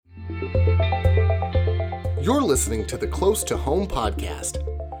You're listening to the Close to Home podcast,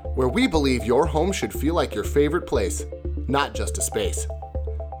 where we believe your home should feel like your favorite place, not just a space.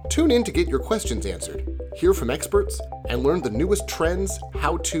 Tune in to get your questions answered, hear from experts, and learn the newest trends,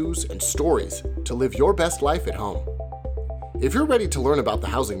 how-tos, and stories to live your best life at home. If you're ready to learn about the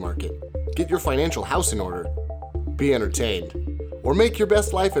housing market, get your financial house in order, be entertained, or make your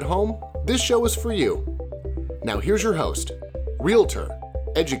best life at home, this show is for you. Now here's your host, realtor,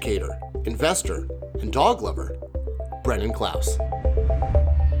 educator, investor, and dog lover, Brennan Klaus.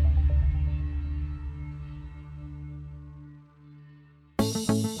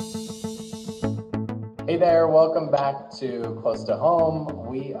 Hey there, welcome back to Close to Home.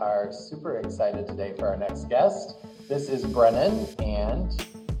 We are super excited today for our next guest. This is Brennan and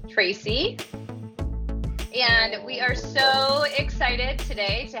Tracy. And we are so excited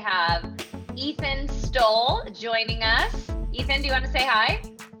today to have Ethan Stoll joining us. Ethan, do you want to say hi?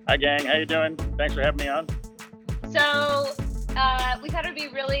 Hi, gang. How you doing? Thanks for having me on. So we thought it would be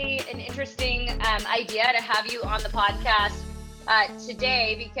really an interesting idea to have you on the podcast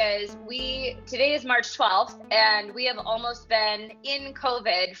today because today is March 12th and we have almost been in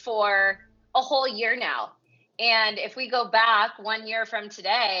COVID for a whole year now. And if we go back 1 year from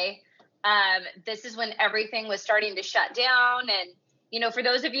today, this is when everything was starting to shut down. And, you know, for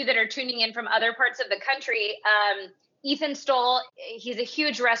those of you that are tuning in from other parts of the country, Ethan Stoll, he's a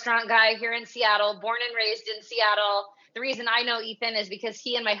huge restaurant guy here in Seattle, born and raised in Seattle. The reason I know Ethan is because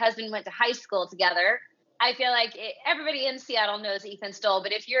he and my husband went to high school together. I feel like everybody in Seattle knows Ethan Stoll,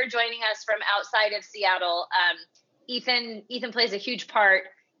 but if you're joining us from outside of Seattle, Ethan plays a huge part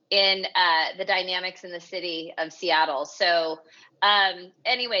in the dynamics in the city of Seattle. So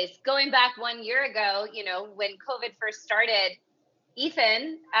anyways, going back 1 year ago, you know, when COVID first started,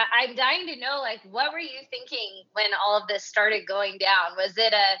 Ethan, I'm dying to know, like, what were you thinking when all of this started going down? Was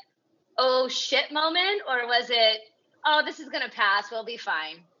it a, oh shit moment, or was it, oh, this is going to pass, we'll be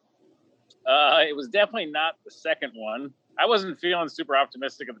fine? It was definitely not the second one. I wasn't feeling super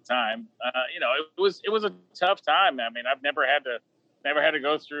optimistic at the time. You know, it was a tough time. I mean, I've never had to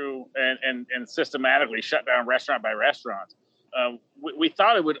go through and systematically shut down restaurant by restaurant. We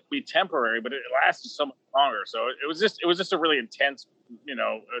thought it would be temporary, but it lasted so much longer. So it was just a really intense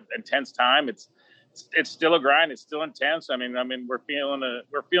time. It's still a grind. It's still intense. I mean, we're feeling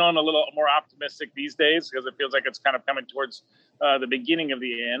a little more optimistic these days because it feels like it's kind of coming towards the beginning of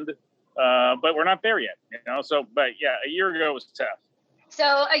the end. But we're not there yet, you know? So, but yeah, a year ago was tough. So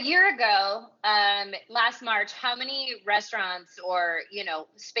a year ago, last March, how many restaurants or, you know,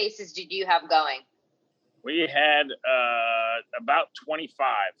 spaces did you have going? We had about 25.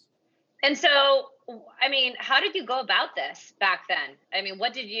 And so, I mean, how did you go about this back then? I mean,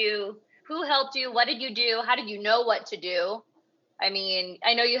 who helped you? What did you do? How did you know what to do? I mean,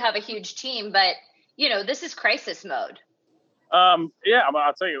 I know you have a huge team, but, you know, this is crisis mode. Yeah,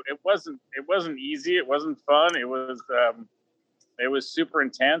 I'll tell you, it wasn't easy. It wasn't fun. It was super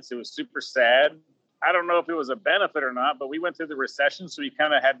intense. It was super sad. I don't know if it was a benefit or not, but we went through the recession, so we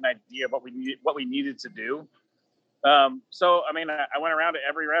kind of had an idea of what we needed to do. So, I mean, I went around to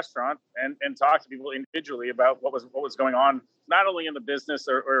every restaurant and talked to people individually about what was going on, not only in the business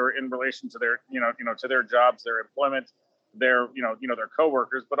or in relation to their, to their jobs, their employment, their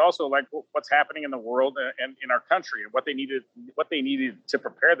coworkers, but also like what's happening in the world and in our country and what they needed to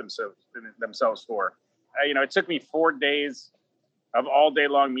prepare themselves for. It took me 4 days of all day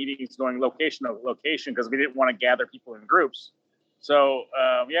long meetings going location to location because we didn't want to gather people in groups. So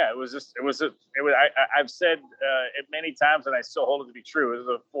I've said it many times and I still hold it to be true. It was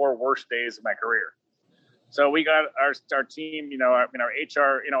the 4 worst days of my career. So we got our team, our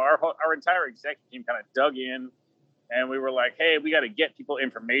HR, our entire executive team kind of dug in and we were like, hey, we got to get people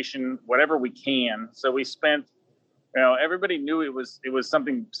information, whatever we can. So we spent, everybody knew it was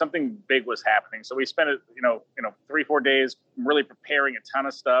something big was happening. So we spent 3-4 days really preparing a ton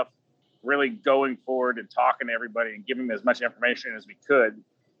of stuff, really going forward and talking to everybody and giving them as much information as we could,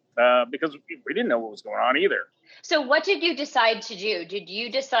 because we didn't know what was going on either. So what did you decide to do? Did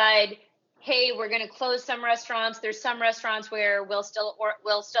you decide, hey, we're going to close some restaurants? There's some restaurants where we'll still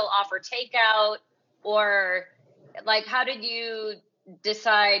offer takeout, or like, how did you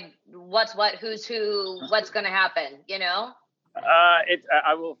decide what's what, who's who, what's going to happen,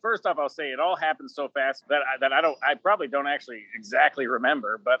 First off, I'll say it all happened so fast that I probably don't actually exactly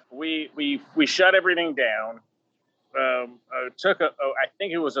remember, but we shut everything down. Took I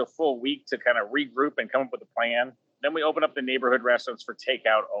think it was a full week to kind of regroup and come up with a plan. Then we opened up the neighborhood restaurants for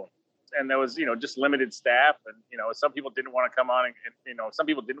takeout only. And there was, just limited staff and, some people didn't want to come on and some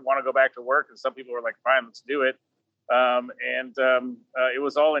people didn't want to go back to work and some people were like, fine, let's do it. It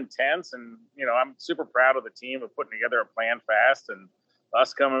was all intense. And, I'm super proud of the team of putting together a plan fast and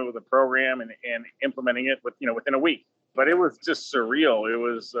us coming up with a program and implementing it within a week. But it was just surreal. It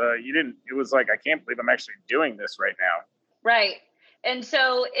was, it was like, I can't believe I'm actually doing this right now. Right. And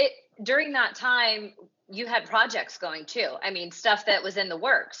so during that time, you had projects going too. I mean, stuff that was in the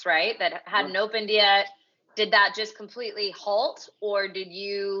works, right? That hadn't opened yet. Did that just completely halt, or did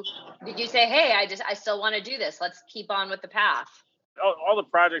you say, hey, I still want to do this. Let's keep on with the path. All the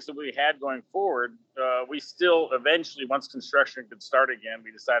projects that we had going forward, we still eventually, once construction could start again,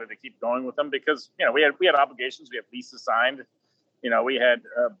 we decided to keep going with them because, we had obligations, we had leases signed, we had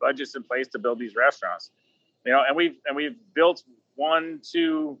budgets in place to build these restaurants, and we've built 1,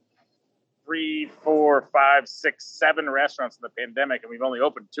 2, 3, 4, 5, 6, 7 restaurants in the pandemic, and we've only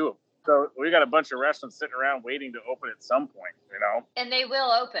opened 2 of them. So we got a bunch of restaurants sitting around waiting to open at some point, And they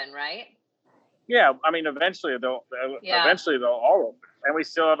will open, right? Yeah, I mean, eventually they'll all open, and we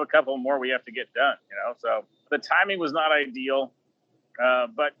still have a couple more we have to get done. So the timing was not ideal,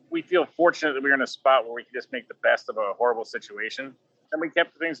 but we feel fortunate that we were in a spot where we could just make the best of a horrible situation, and we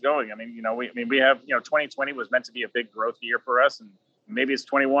kept things going. I mean, we have 2020 was meant to be a big growth year for us, and maybe it's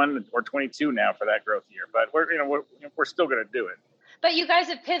 21 or 22 now for that growth year, but we're still going to do it. But you guys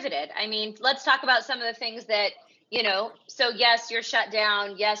have pivoted. I mean, let's talk about some of the things that, so yes, you're shut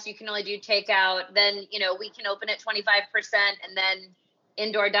down. Yes, you can only do takeout. Then, we can open at 25% and then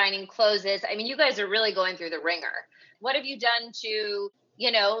indoor dining closes. I mean, you guys are really going through the ringer. What have you done to,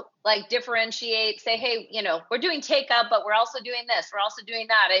 differentiate, say, hey, we're doing takeout, but we're also doing this. We're also doing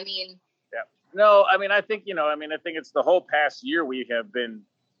that. I mean. Yeah. No, I mean, I think it's the whole past year we have been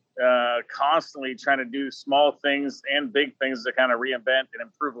constantly trying to do small things and big things to kind of reinvent and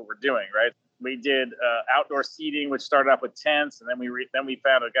improve what we're doing. Right. We did outdoor seating, which started off with tents, and then we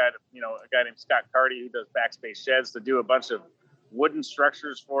found a guy named Scott Carty who does Backspace Sheds to do a bunch of wooden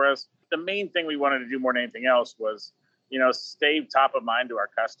structures for us. The main thing we wanted to do more than anything else was, stay top of mind to our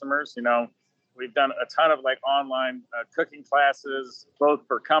customers. We've done a ton of online cooking classes, both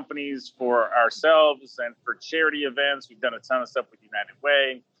for companies, for ourselves, and for charity events. We've done a ton of stuff with United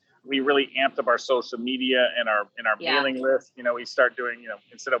Way. We really amped up our social media and our mailing list. We start doing,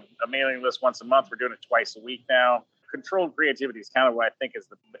 instead of a mailing list once a month, we're doing it twice a week now. Controlled creativity is kind of what I think is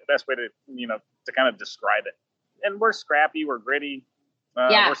the best way to, to kind of describe it. And we're scrappy, we're gritty,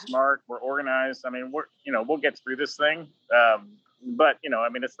 we're smart, we're organized. I mean, we'll get through this thing. But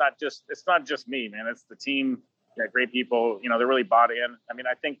it's not just me, man. It's the team. Great people. They're really bought in. I mean,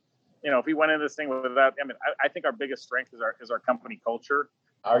 I think, if we went into this thing without, I think our biggest strength is our company culture.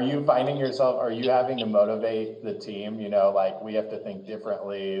 Are you finding yourself, are you having to motivate the team? We have to think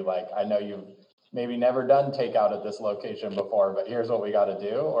differently. I know you've maybe never done takeout at this location before, but here's what we got to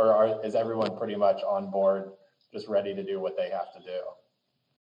do. Or is everyone pretty much on board, just ready to do what they have to do?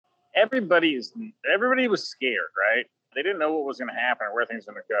 Everybody was scared, right? They didn't know what was going to happen or where things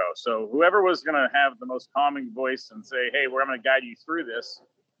were going to go. So whoever was going to have the most calming voice and say, hey, we're going to guide you through this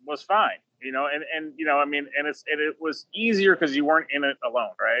was fine, and it was easier because you weren't in it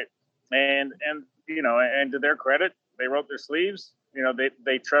alone. Right. And to their credit, they wrote their sleeves,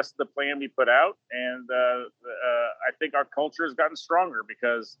 they trust the plan we put out. And I think our culture has gotten stronger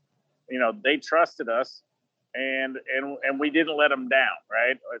because, they trusted us. And we didn't let them down,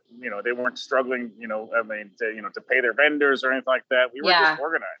 right? They weren't struggling, to pay their vendors or anything like that. We were just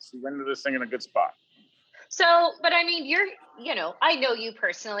organized. We went into this thing in a good spot. So, but I mean, I know you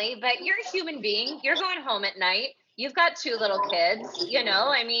personally, but you're a human being. You're going home at night. You've got 2 little kids,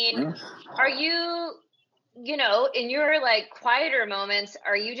 I mean, are you, in your quieter moments,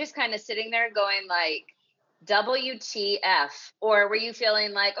 are you just kind of sitting there going WTF? Or were you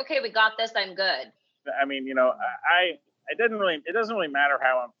feeling okay, we got this, I'm good? I mean, it doesn't really matter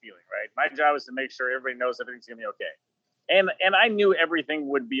how I'm feeling, right? My job is to make sure everybody knows everything's gonna be okay. And I knew everything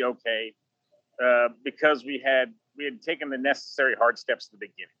would be okay because we had taken the necessary hard steps at the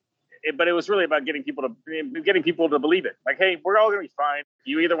beginning. But it was really about getting people to believe it. Hey, we're all gonna be fine.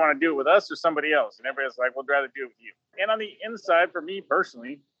 You either want to do it with us or somebody else. And everybody's like, we'd rather do it with you. And on the inside, for me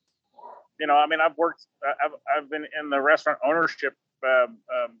personally, I've been in the restaurant ownership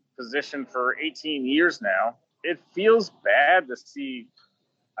position for 18 years now. It feels bad to see,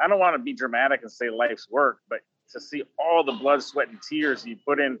 I don't want to be dramatic and say life's work, but to see all the blood, sweat, and tears you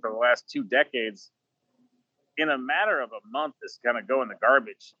put in for the last 2 decades in a matter of a month is going to go in the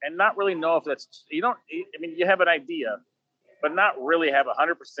garbage, and not really know if that's, you have an idea, but not really have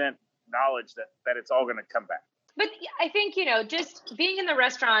 100% knowledge that it's all going to come back. But I think, just being in the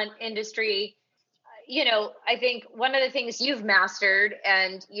restaurant industry, I think one of the things you've mastered,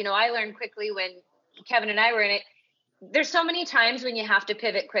 and, I learned quickly when Kevin and I were in it, there's so many times when you have to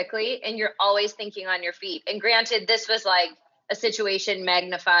pivot quickly and you're always thinking on your feet. And granted, this was like a situation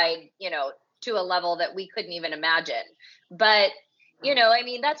magnified, to a level that we couldn't even imagine. But, I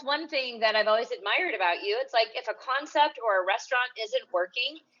mean, that's one thing that I've always admired about you. It's like if a concept or a restaurant isn't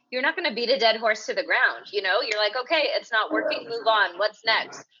working, you're not going to beat a dead horse to the ground. You're like, okay, it's not working. Move on. What's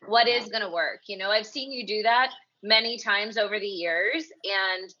next? What is going to work? I've seen you do that many times over the years.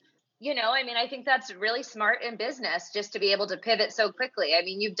 And, I mean, I think that's really smart in business just to be able to pivot so quickly. I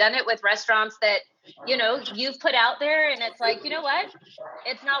mean, you've done it with restaurants that, you've put out there and it's like, you know what?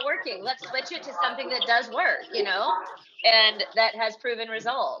 It's not working. Let's switch it to something that does work, and that has proven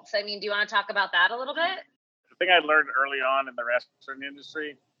results. I mean, do you want to talk about that a little bit? The thing I learned early on in the restaurant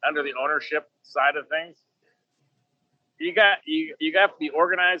industry, under the ownership side of things, you got to be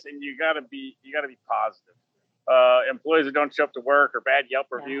organized and you got to be positive. Employees that don't show up to work or bad Yelp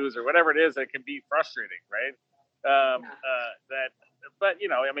reviews or whatever it is, that can be frustrating, right? But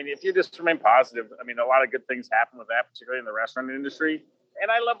I mean, if you just remain positive, I mean, a lot of good things happen with that, particularly in the restaurant industry. And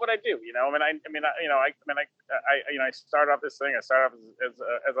I love what I do. I started off this thing. I started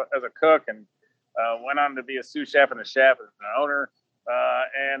off as a cook and went on to be a sous chef and a chef and an owner.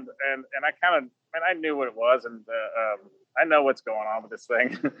 And I knew what it was, and I know what's going on with this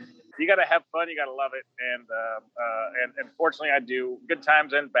thing. You got to have fun. You got to love it. And fortunately I do, good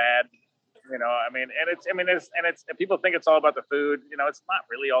times and bad, and people think it's all about the food. It's not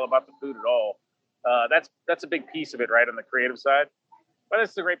really all about the food at all. That's a big piece of it, right? On the creative side, but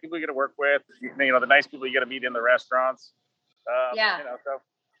it's the great people you get to work with, the nice people you get to meet in the restaurants.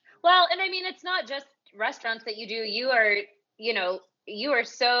 Well, and I mean, it's not just restaurants that you do. You are, you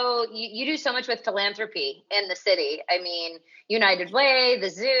do so much with philanthropy in the city. I mean, United Way, the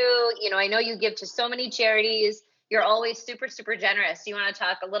zoo, I know you give to so many charities. You're always super, super generous. Do you want to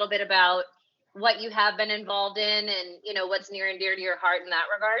talk a little bit about what you have been involved in and, what's near and dear to your heart in that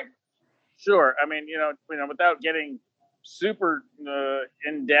regard? Sure. I mean, without getting super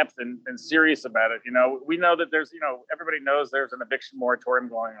in depth and serious about it, we know that there's, everybody knows there's an eviction moratorium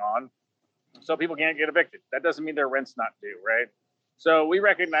going on. So people can't get evicted. That doesn't mean their rent's not due, right? So we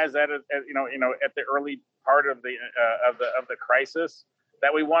recognize that at the early part of the crisis,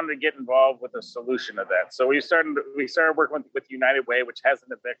 that we wanted to get involved with a solution to that. So we started working with United Way, which has an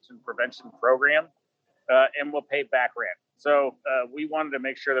eviction prevention program, and will pay back rent. So we wanted to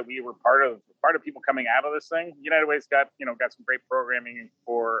make sure that we were part of people coming out of this thing. United Way's got some great programming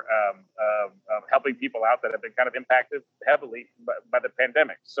for helping people out that have been kind of impacted heavily by the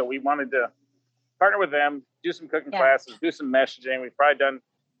pandemic. So we wanted to partner with them, do some cooking classes, do some messaging. We've probably done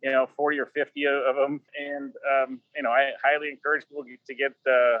 40 or 50 of them, and I highly encourage people to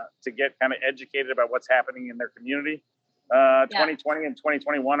get kind of educated about what's happening in their community. 2020 and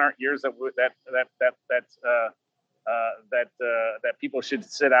 2021 aren't years that people should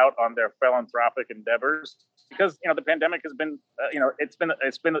sit out on their philanthropic endeavors, because the pandemic has been it's been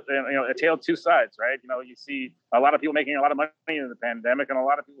a tale of two sides, right? You see a lot of people making a lot of money in the pandemic and a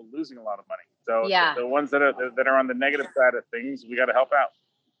lot of people losing a lot of money. So the ones that are on the negative side of things, we got to help out.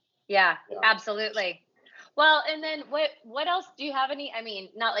 Yeah, absolutely. Well, and then what else do you have I mean,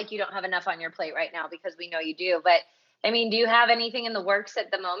 not like you don't have enough on your plate right now, because we know you do, but I mean, do you have anything in the works at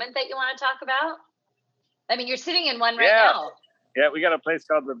the moment that you want to talk about? I mean, you're sitting in one right now. Yeah, we got a place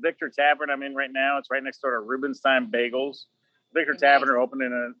called the Victor Tavern I'm in right now. It's right next door to Rubenstein Bagels. Victor Tavern are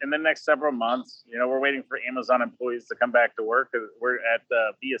opening in the next several months. We're waiting for Amazon employees to come back to work. We're at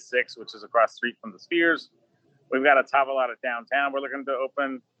Via 6, which is across the street from the Spheres. We've got a Tavolata downtown we're looking to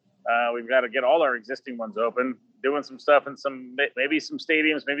open. We've got to get all our existing ones open, doing some stuff in maybe some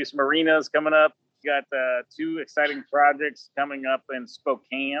stadiums, maybe some arenas coming up. We got 2 exciting projects coming up in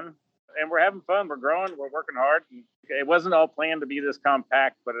Spokane, and we're having fun. We're growing. We're working hard. It wasn't all planned to be this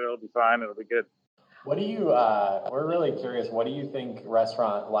compact, but it'll be fine. It'll be good. What do you, we're really curious, what do you think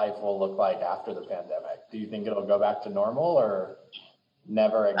restaurant life will look like after the pandemic? Do you think it'll go back to normal or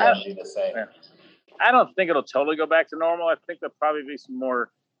never again be the same? I don't think it'll totally go back to normal. I think there'll probably be some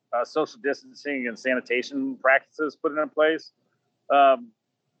more social distancing and sanitation practices put in place.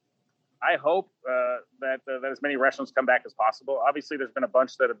 I hope that as many restaurants come back as possible. Obviously, there's been a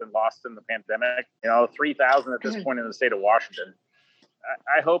bunch that have been lost in the pandemic. 3,000 at this point in the state of Washington.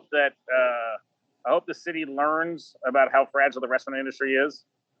 I hope that the city learns about how fragile the restaurant industry is,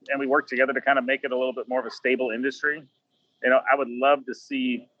 and we work together to kind of make it a little bit more of a stable industry. I would love to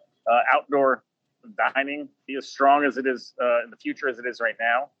see outdoor dining be as strong as it is in the future as it is right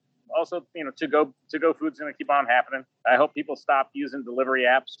now. Also, to go food's going to keep on happening. I hope people stop using delivery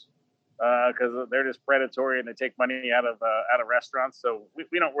apps because they're just predatory and they take money out of restaurants. So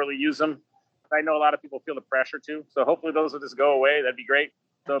we don't really use them. I know a lot of people feel the pressure too. So hopefully those will just go away. That'd be great.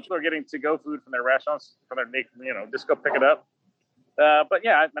 So if they're getting to-go food from their restaurants, just go pick it up. But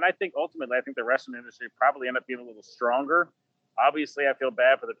yeah, I think ultimately, I think the restaurant industry probably end up being a little stronger. Obviously, I feel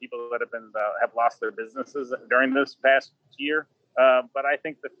bad for the people that have lost their businesses during this past year. But I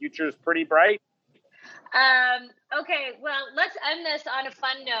think the future is pretty bright. Okay, well, let's end this on a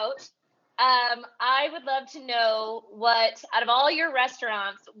fun note. I would love to know out of all your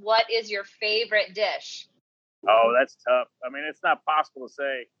restaurants, what is your favorite dish? Oh, that's tough. I mean, it's not possible to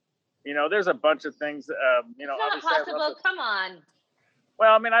say. There's a bunch of things. It's not possible. Come on.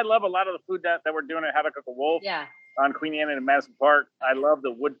 Well, I mean, I love a lot of the food that we're doing at How to Cook a Wolf. Yeah. On Queen Anne and Madison Park. I love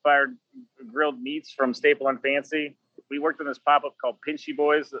the wood-fired grilled meats from Staple and Fancy. We worked on this pop-up called Pinchy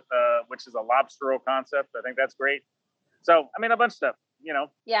Boys, which is a lobster roll concept. I think that's great. So, I mean, a bunch of stuff,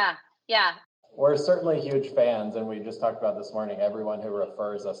 Yeah. We're certainly huge fans, and we just talked about this morning, everyone who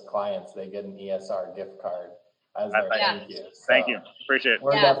refers us clients, they get an ESR gift card as their thank you. So thank you. Appreciate it.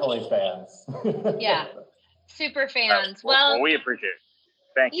 We're definitely fans. Yeah. Super fans. Well, we appreciate it.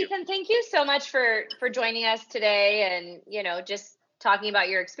 Thank you. Ethan, thank you so much for joining us today and, just talking about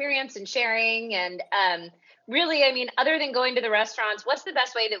your experience and sharing. And really, I mean, other than going to the restaurants, what's the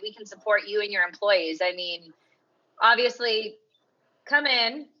best way that we can support you and your employees? I mean, obviously, come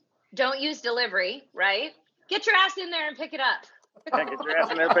in, don't use delivery, right? Get your ass in there and pick it up. Yeah, get your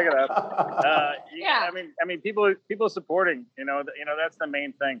ass in there and pick it up. Yeah. I mean, people supporting, that's the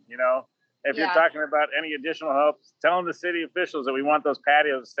main thing, If you're talking about any additional help, telling the city officials that we want those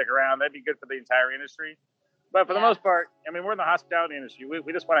patios to stick around, that'd be good for the entire industry. But for the most part, I mean, we're in the hospitality industry.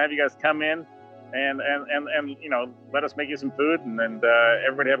 We just want to have you guys come in and let us make you some food and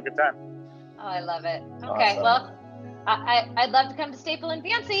everybody have a good time. Oh, I love it. Okay, Awesome. well, I'd love to come to Staple and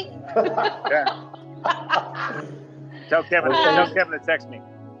Fancy. Yeah. Tell Kevin to text me.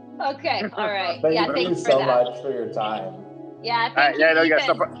 Okay, all right. Thank you thanks so for that. much for your time. Yeah, thank you, no, you guys,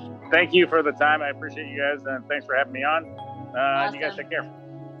 Ethan. thank you for the time. I appreciate you guys, and thanks for having me on. Awesome. You guys take care.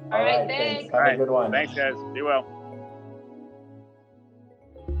 All right, thanks. Have a good one. Thanks, guys. Be well.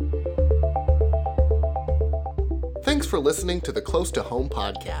 Thanks for listening to the Close to Home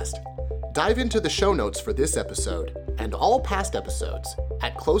podcast. Dive into the show notes for this episode and all past episodes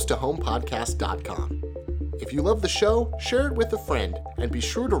at closetohomepodcast.com. If you love the show, share it with a friend and be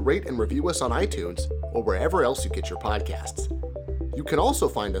sure to rate and review us on iTunes or wherever else you get your podcasts. You can also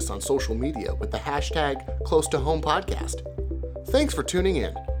find us on social media with the hashtag #CloseToHomePodcast. Thanks for tuning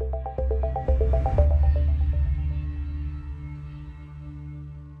in.